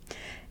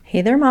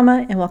Hey there,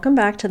 Mama, and welcome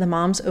back to the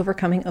Moms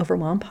Overcoming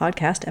Overwhelm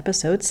podcast,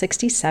 episode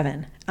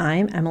 67.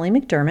 I'm Emily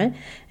McDermott,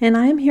 and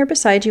I am here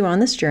beside you on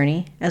this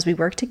journey as we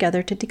work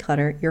together to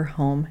declutter your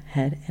home,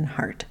 head, and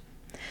heart.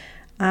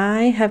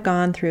 I have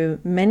gone through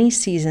many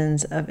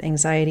seasons of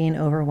anxiety and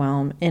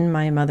overwhelm in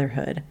my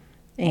motherhood,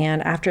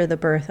 and after the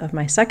birth of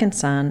my second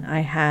son, I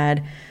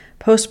had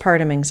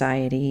postpartum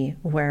anxiety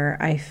where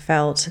I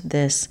felt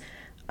this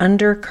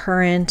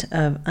undercurrent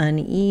of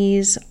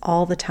unease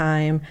all the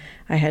time.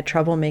 I had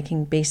trouble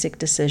making basic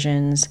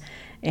decisions,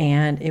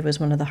 and it was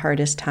one of the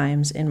hardest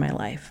times in my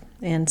life.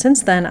 And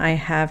since then, I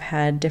have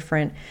had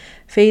different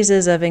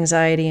phases of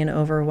anxiety and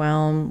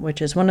overwhelm,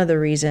 which is one of the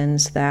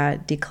reasons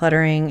that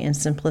decluttering and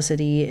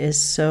simplicity is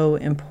so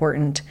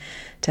important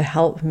to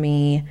help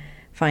me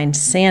find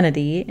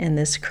sanity in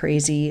this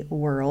crazy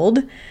world.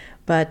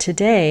 But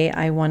today,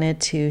 I wanted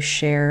to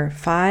share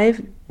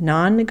 5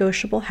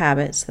 non-negotiable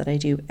habits that I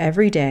do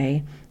every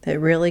day that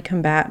really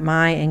combat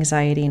my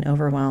anxiety and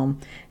overwhelm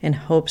in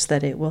hopes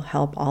that it will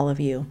help all of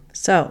you.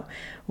 So,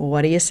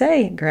 what do you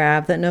say?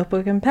 Grab that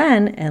notebook and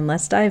pen and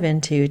let's dive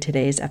into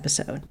today's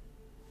episode.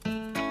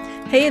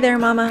 Hey there,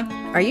 Mama.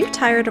 Are you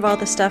tired of all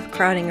the stuff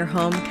crowding your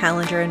home,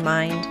 calendar, and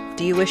mind?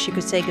 Do you wish you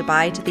could say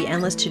goodbye to the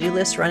endless to-do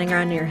list running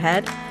around in your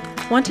head?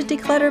 Want to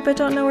declutter but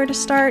don't know where to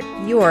start?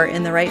 You're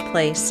in the right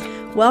place.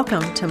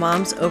 Welcome to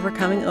Moms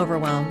Overcoming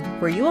Overwhelm,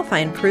 where you will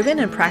find proven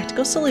and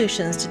practical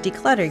solutions to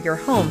declutter your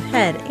home,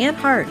 head, and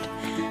heart.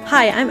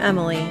 Hi, I'm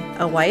Emily,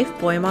 a wife,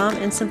 boy mom,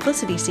 and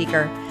simplicity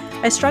seeker.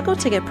 I struggled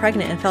to get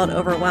pregnant and felt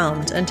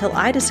overwhelmed until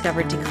I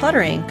discovered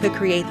decluttering could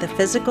create the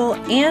physical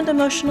and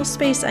emotional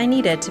space I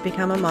needed to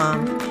become a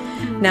mom.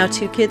 Now,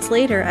 2 kids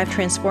later, I've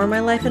transformed my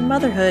life and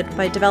motherhood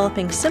by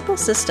developing simple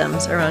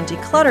systems around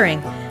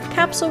decluttering,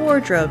 capsule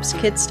wardrobes,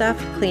 kid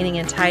stuff, cleaning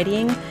and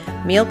tidying,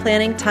 meal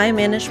planning, time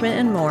management,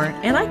 and more,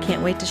 and I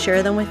can't wait to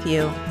share them with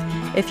you.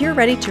 If you're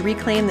ready to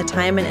reclaim the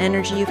time and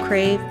energy you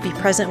crave, be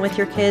present with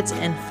your kids,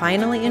 and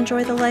finally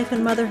enjoy the life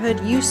and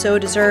motherhood you so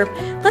deserve,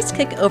 let's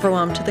kick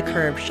overwhelm to the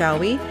curb, shall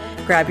we?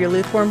 Grab your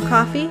lukewarm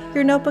coffee,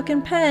 your notebook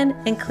and pen,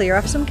 and clear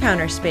up some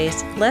counter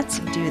space. Let's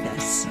do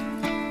this.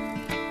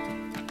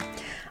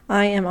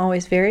 I am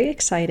always very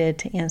excited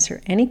to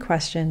answer any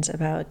questions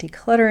about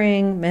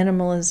decluttering,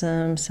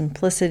 minimalism,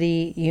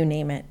 simplicity, you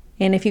name it.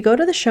 And if you go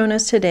to the show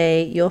notes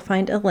today, you'll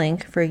find a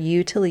link for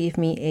you to leave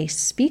me a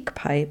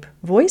SpeakPipe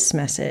voice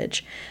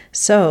message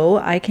so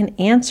I can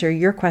answer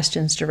your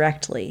questions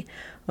directly.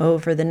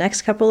 Over the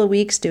next couple of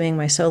weeks doing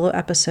my solo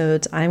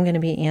episodes, I'm going to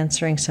be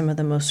answering some of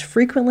the most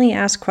frequently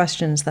asked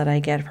questions that I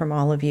get from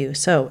all of you.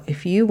 So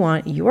if you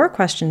want your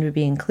question to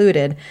be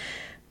included,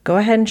 go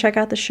ahead and check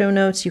out the show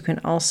notes. You can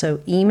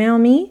also email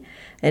me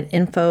at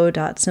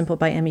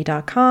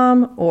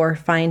info.simplebyemmy.com or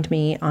find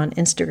me on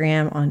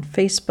Instagram, on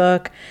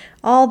Facebook,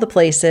 all the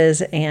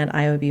places, and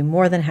I would be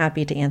more than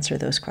happy to answer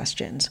those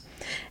questions.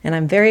 And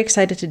I'm very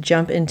excited to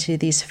jump into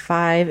these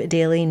 5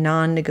 daily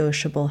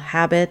non-negotiable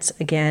habits.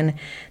 Again,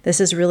 this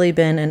has really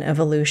been an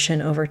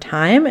evolution over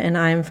time, and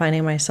I'm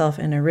finding myself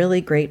in a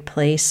really great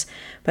place,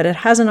 but it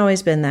hasn't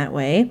always been that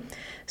way.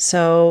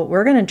 So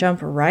we're going to jump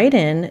right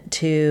in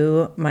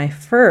to my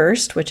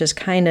first, which is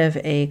kind of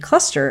a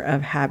cluster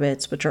of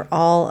habits, which are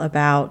all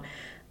about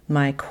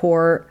my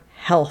core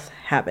health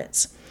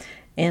habits.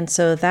 And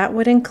so that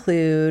would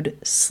include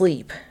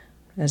sleep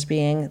as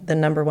being the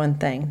number one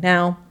thing.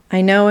 Now,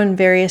 I know in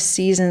various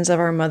seasons of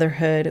our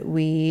motherhood,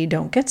 we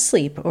don't get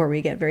sleep or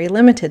we get very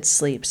limited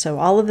sleep. So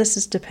all of this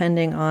is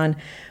depending on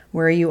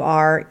where you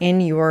are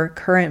in your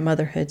current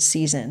motherhood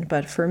season.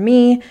 But for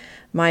me,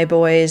 my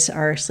boys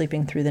are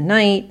sleeping through the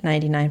night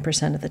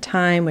 99% of the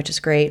time, which is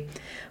great.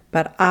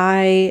 But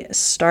I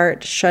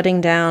start shutting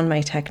down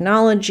my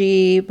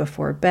technology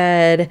before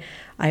bed.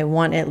 I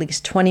want at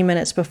least 20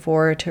 minutes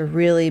before to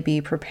really be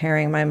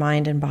preparing my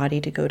mind and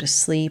body to go to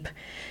sleep.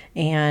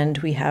 And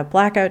we have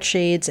blackout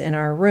shades in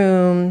our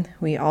room.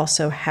 We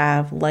also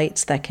have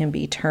lights that can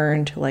be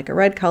turned like a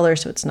red color,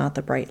 so it's not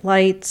the bright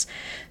lights.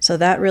 So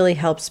that really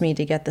helps me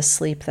to get the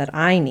sleep that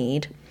I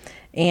need.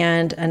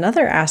 And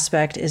another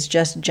aspect is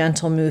just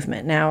gentle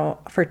movement. Now,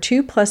 for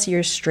 2+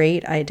 years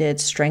straight, I did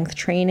strength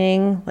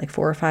training like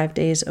 4 or 5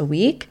 days a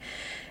week.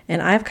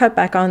 And I've cut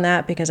back on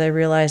that because I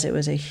realized it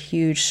was a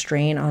huge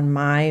strain on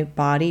my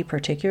body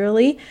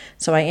particularly.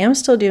 So I am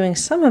still doing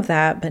some of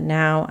that, but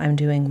now I'm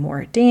doing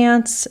more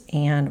dance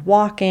and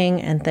walking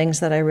and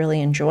things that I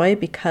really enjoy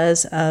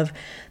because of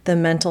the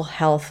mental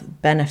health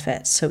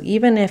benefits. So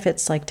even if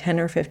it's like 10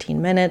 or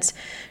 15 minutes,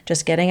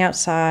 just getting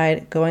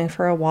outside, going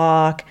for a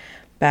walk,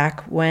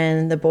 back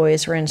when the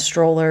boys were in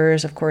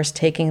strollers, of course,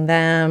 taking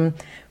them,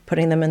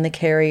 putting them in the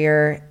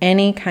carrier,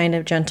 any kind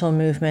of gentle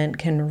movement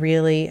can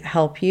really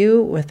help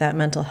you with that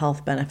mental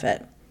health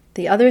benefit.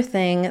 The other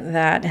thing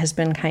that has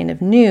been kind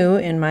of new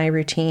in my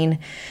routine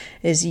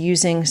is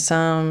using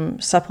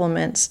some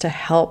supplements to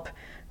help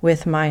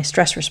with my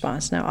stress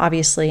response. Now,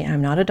 obviously,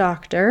 I'm not a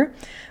doctor,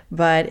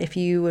 but if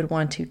you would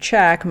want to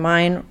check,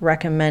 mine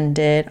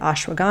recommended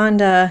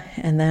ashwagandha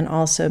and then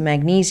also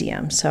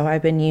magnesium. So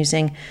I've been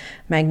using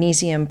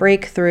Magnesium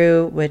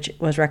Breakthrough, which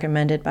was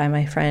recommended by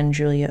my friend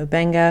Julia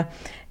Obenga,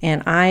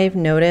 and I've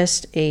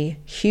noticed a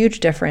huge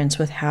difference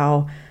with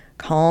how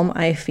calm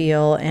I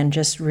feel and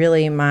just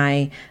really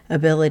my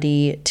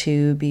ability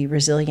to be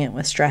resilient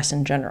with stress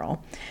in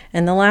general.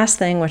 And the last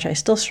thing, which I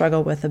still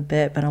struggle with a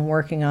bit, but I'm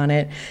working on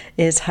it,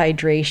 is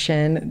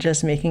hydration,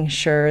 just making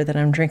sure that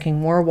I'm drinking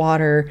more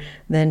water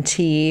than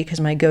tea, because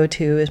my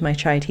go-to is my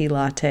chai tea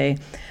latte,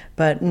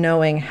 but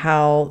knowing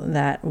how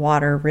that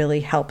water really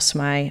helps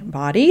my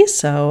body.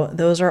 So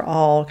those are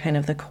all kind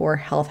of the core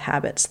health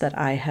habits that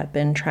I have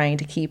been trying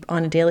to keep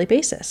on a daily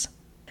basis.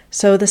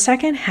 So the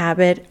second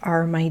habit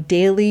are my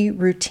daily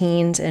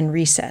routines and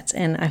resets.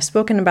 And I've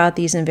spoken about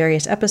these in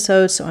various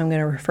episodes, so I'm going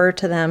to refer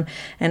to them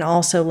and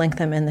also link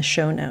them in the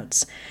show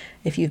notes.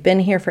 If you've been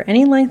here for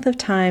any length of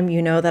time,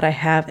 you know that I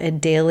have a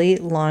daily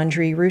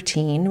laundry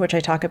routine, which I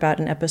talk about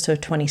in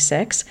episode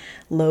 26,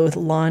 Loathe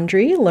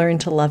Laundry, Learn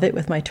to Love It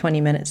with my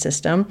 20-minute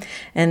system.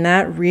 And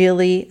that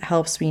really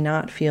helps me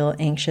not feel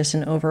anxious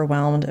and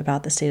overwhelmed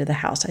about the state of the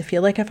house. I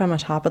feel like if I'm on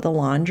top of the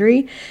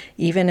laundry,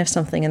 even if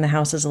something in the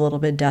house is a little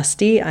bit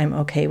dusty, I'm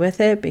okay with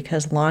it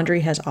because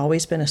laundry has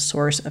always been a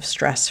source of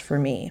stress for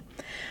me.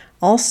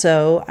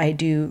 Also, I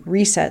do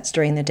resets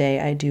during the day.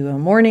 I do a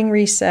morning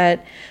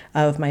reset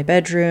of my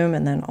bedroom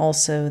and then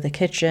also the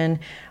kitchen.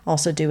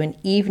 Also do an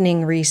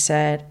evening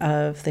reset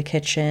of the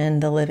kitchen,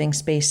 the living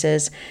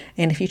spaces.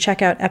 And if you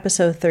check out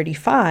episode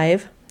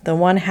 35, the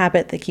one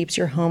habit that keeps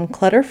your home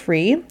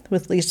clutter-free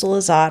with Lisa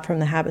Lazat from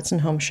the Habits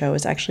and Home Show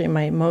is actually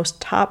my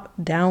most top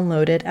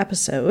downloaded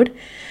episode,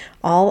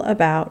 all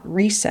about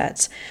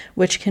resets,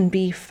 which can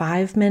be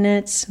 5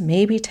 minutes,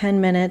 maybe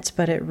 10 minutes,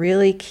 but it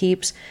really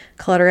keeps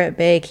clutter at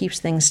bay, keeps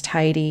things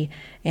tidy,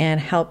 and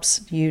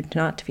helps you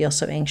not to feel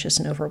so anxious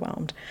and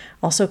overwhelmed.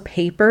 Also,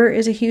 paper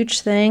is a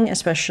huge thing,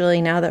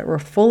 especially now that we're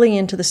fully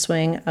into the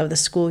swing of the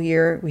school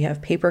year. We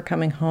have paper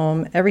coming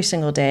home every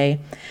single day.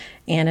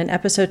 And in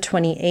episode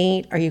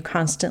 28, Are You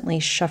Constantly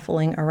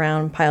Shuffling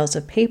Around Piles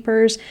of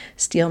Papers?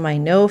 Steal My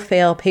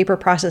No-Fail Paper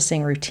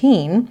Processing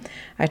Routine.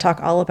 I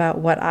talk all about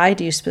what I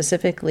do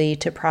specifically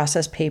to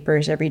process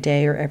papers every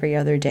day or every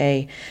other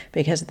day,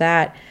 because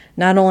that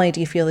not only do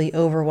you feel the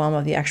overwhelm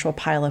of the actual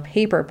pile of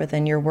paper, but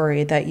then you're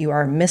worried that you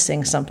are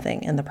missing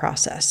something in the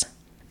process.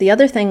 The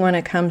other thing when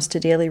it comes to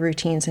daily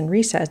routines and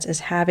resets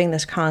is having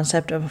this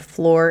concept of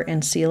floor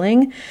and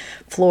ceiling.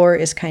 Floor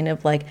is kind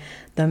of like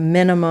the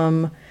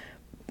minimum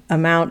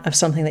amount of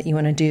something that you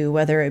want to do,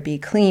 whether it be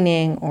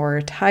cleaning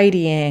or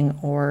tidying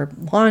or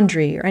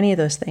laundry or any of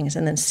those things.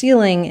 And then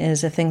ceiling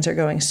is if things are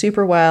going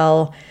super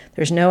well,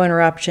 there's no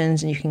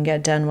interruptions, and you can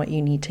get done what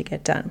you need to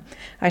get done.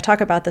 I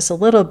talk about this a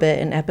little bit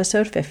in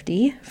episode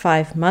 50,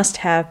 5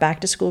 must-have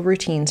back-to-school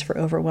routines for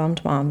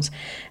overwhelmed moms.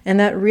 And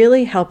that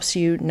really helps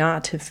you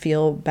not to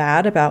feel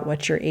bad about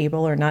what you're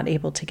able or not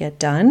able to get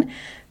done,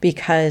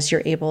 because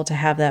you're able to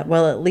have that,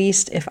 well, at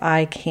least if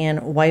I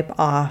can wipe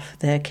off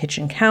the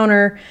kitchen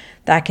counter,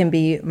 that can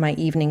be my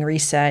evening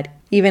reset,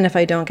 even if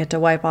I don't get to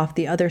wipe off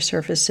the other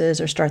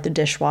surfaces or start the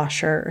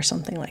dishwasher or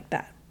something like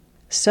that.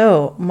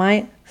 So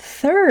my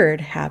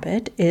third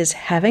habit is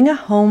having a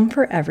home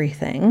for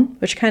everything,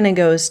 which kind of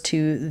goes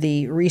to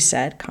the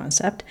reset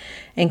concept,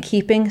 and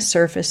keeping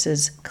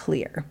surfaces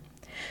clear.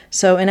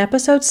 So in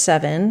episode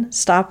 7,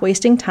 Stop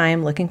Wasting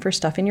Time Looking for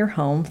Stuff in Your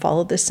Home,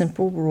 follow this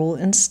simple rule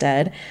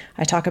instead.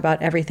 I talk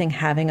about everything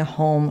having a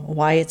home,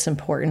 why it's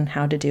important,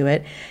 how to do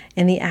it.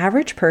 And the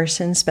average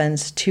person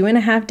spends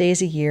 2.5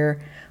 days a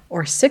year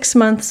or 6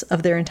 months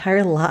of their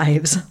entire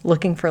lives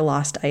looking for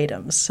lost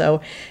items.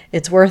 So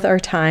it's worth our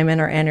time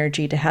and our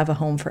energy to have a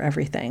home for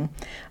everything.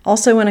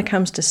 Also, when it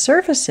comes to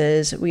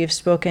surfaces, we have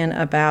spoken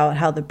about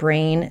how the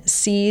brain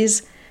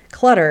sees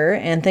clutter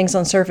and things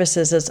on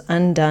surfaces as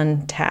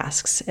undone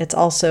tasks. It's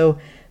also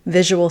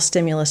visual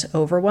stimulus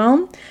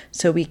overwhelm,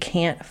 so we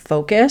can't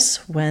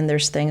focus when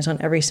there's things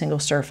on every single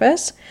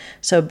surface.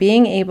 So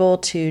being able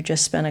to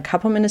just spend a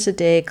couple minutes a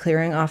day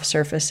clearing off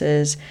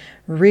surfaces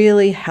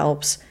really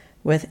helps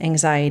with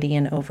anxiety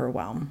and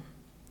overwhelm.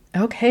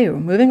 Okay,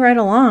 moving right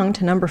along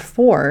to number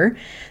 4.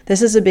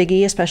 This is a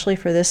biggie, especially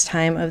for this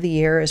time of the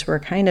year as we're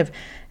kind of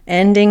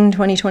ending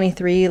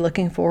 2023,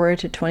 looking forward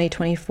to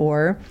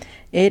 2024.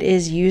 It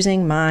is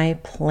using my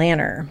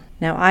planner.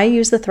 Now, I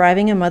use the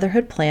Thriving in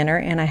Motherhood Planner,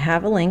 and I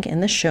have a link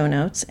in the show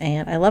notes,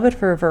 and I love it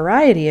for a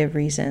variety of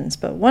reasons.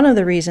 But one of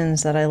the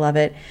reasons that I love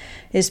it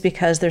is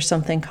because there's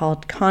something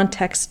called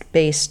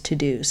context-based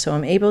to-do. So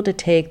I'm able to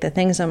take the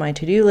things on my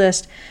to-do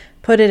list,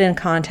 put it in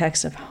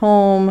context of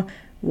home,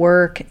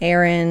 work,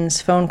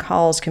 errands, phone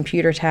calls,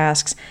 computer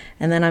tasks,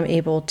 and then I'm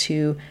able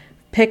to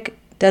pick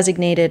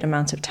designated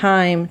amounts of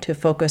time to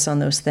focus on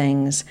those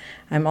things.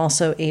 I'm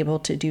also able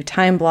to do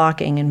time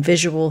blocking and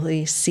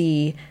visually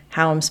see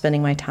how I'm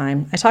spending my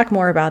time. I talk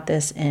more about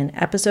this in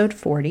episode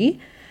 40,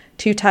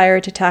 too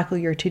tired to tackle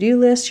your to-do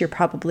list, you're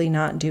probably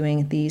not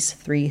doing these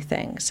 3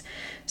 things.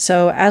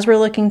 So as we're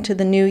looking to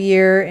the new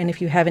year, and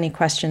if you have any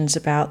questions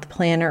about the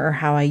planner or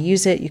how I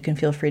use it, you can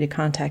feel free to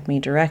contact me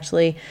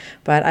directly.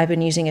 But I've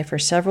been using it for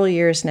several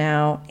years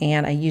now,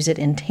 and I use it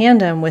in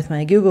tandem with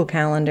my Google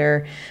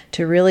Calendar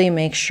to really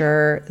make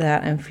sure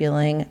that I'm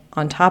feeling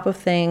on top of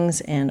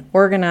things and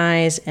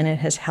organized, and it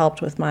has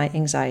helped with my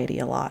anxiety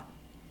a lot.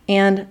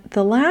 And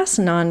the last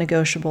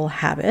non-negotiable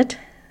habit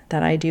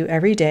that I do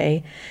every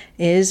day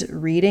is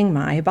reading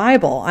my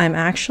Bible. I'm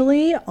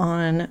actually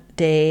on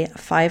day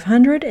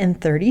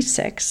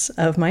 536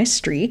 of my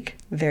streak.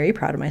 Very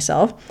proud of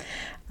myself.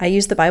 I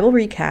use the Bible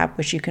recap,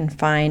 which you can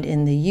find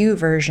in the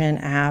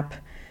YouVersion app,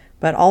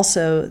 but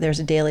also there's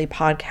a daily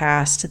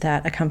podcast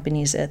that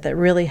accompanies it that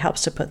really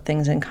helps to put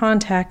things in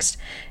context.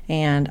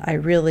 And I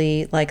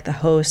really like the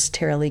host,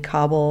 Tara Lee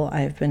Cobble.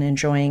 I've been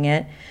enjoying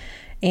it.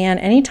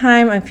 And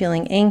anytime I'm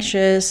feeling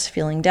anxious,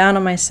 feeling down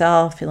on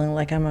myself, feeling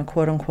like I'm a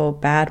quote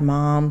unquote bad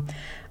mom,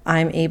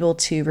 I'm able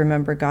to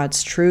remember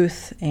God's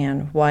truth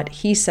and what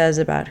He says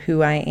about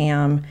who I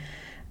am,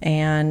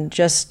 and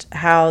just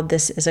how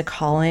this is a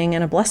calling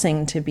and a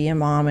blessing to be a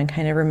mom, and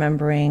kind of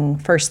remembering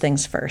first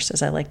things first,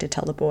 as I like to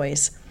tell the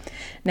boys.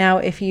 Now,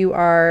 if you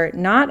are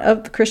not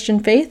of the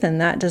Christian faith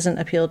and that doesn't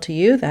appeal to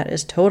you, that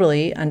is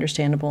totally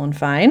understandable and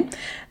fine.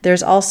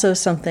 There's also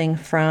something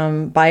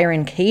from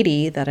Byron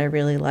Katie that I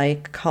really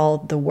like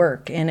called The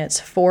Work, and it's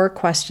 4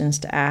 questions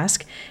to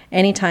ask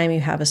anytime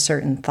you have a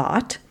certain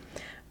thought.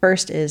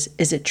 First is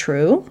it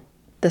true?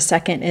 The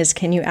second is,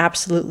 can you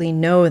absolutely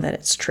know that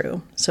it's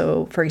true?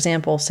 So, for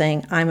example,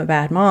 saying, I'm a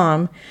bad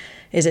mom,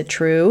 is it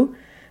true?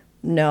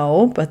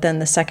 No. But then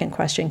the second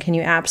question, can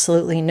you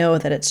absolutely know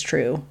that it's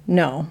true?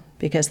 No,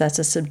 because that's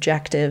a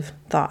subjective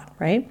thought,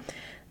 right?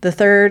 The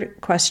third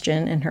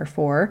question in her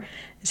 4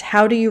 is,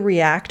 how do you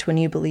react when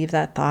you believe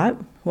that thought?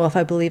 Well, if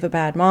I believe a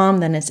bad mom,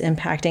 then it's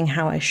impacting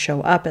how I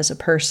show up as a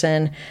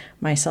person,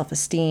 my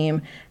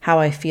self-esteem, how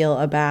I feel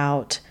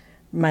about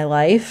my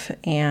life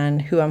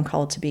and who I'm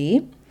called to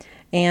be.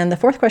 And the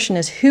 4th question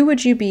is, who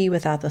would you be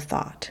without the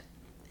thought?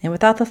 And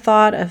without the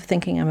thought of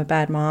thinking I'm a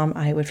bad mom,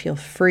 I would feel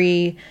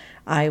free,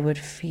 I would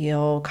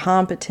feel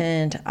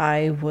competent,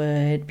 I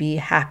would be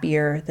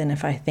happier than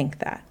if I think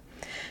that.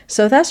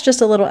 So that's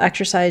just a little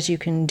exercise you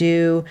can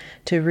do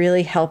to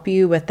really help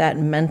you with that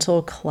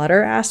mental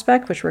clutter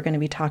aspect, which we're going to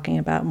be talking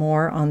about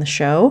more on the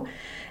show.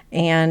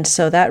 And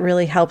so that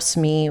really helps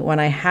me when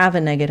I have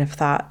a negative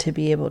thought to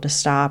be able to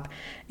stop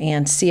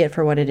and see it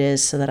for what it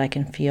is so that I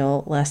can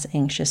feel less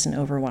anxious and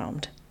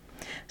overwhelmed.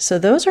 So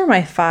those are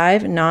my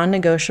 5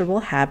 non-negotiable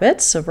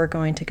habits. So we're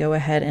going to go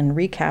ahead and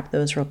recap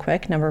those real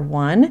quick. Number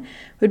 1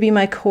 would be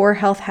my core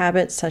health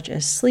habits such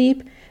as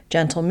sleep,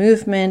 gentle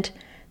movement,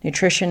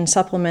 nutrition,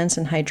 supplements,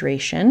 and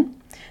hydration.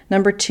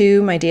 Number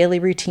 2, my daily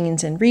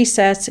routines and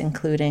resets,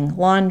 including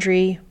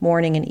laundry,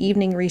 morning and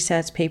evening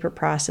resets, paper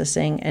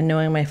processing, and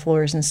knowing my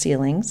floors and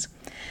ceilings.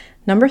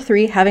 Number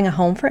 3, having a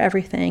home for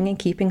everything and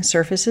keeping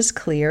surfaces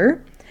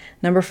clear.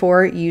 Number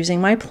 4,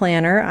 using my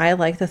planner. I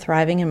like the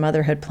Thriving in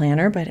Motherhood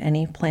planner, but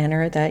any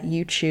planner that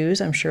you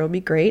choose, I'm sure will be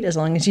great as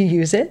long as you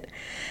use it.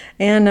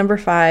 And number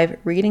 5,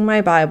 reading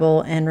my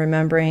Bible and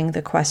remembering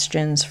the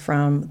questions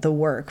from The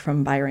Work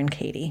from Byron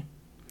Katie.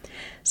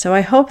 So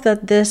I hope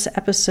that this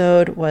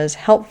episode was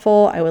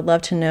helpful. I would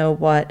love to know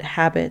what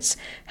habits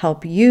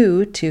help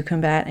you to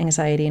combat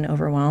anxiety and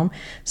overwhelm.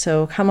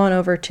 So come on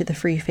over to the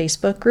free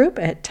Facebook group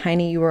at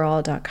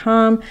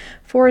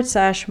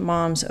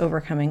tinyurl.com/moms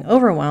overcoming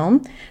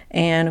overwhelm,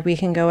 and we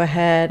can go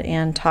ahead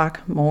and talk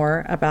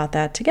more about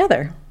that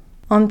together.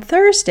 On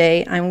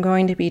Thursday, I'm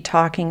going to be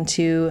talking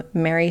to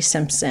Mary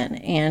Simpson,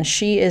 and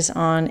she is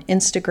on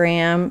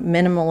Instagram,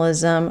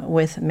 Minimalism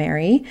with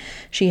Mary.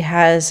 She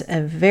has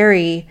a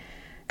very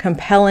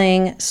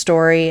compelling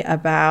story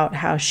about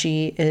how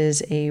she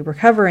is a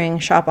recovering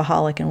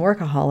shopaholic and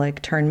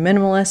workaholic turned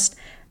minimalist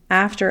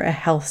after a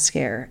health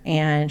scare.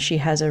 And she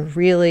has a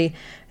really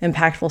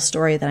impactful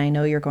story that I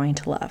know you're going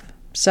to love.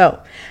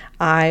 So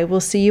I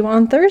will see you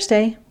on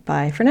Thursday.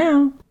 Bye for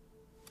now.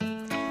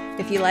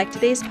 If you like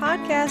today's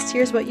podcast,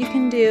 here's what you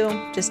can do.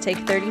 Just take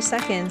 30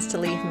 seconds to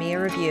leave me a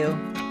review.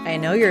 I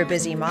know you're a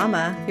busy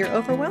mama. You're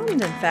overwhelmed, in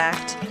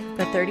fact,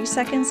 but 30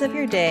 seconds of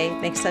your day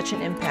makes such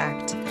an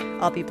impact.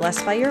 I'll be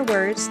blessed by your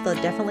words. They'll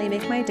definitely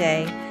make my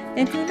day.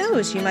 And who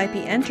knows, you might be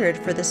entered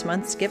for this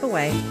month's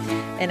giveaway.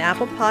 In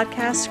Apple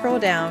Podcasts, scroll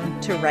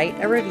down to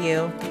write a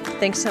review.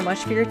 Thanks so much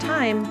for your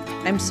time.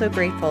 I'm so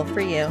grateful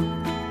for you.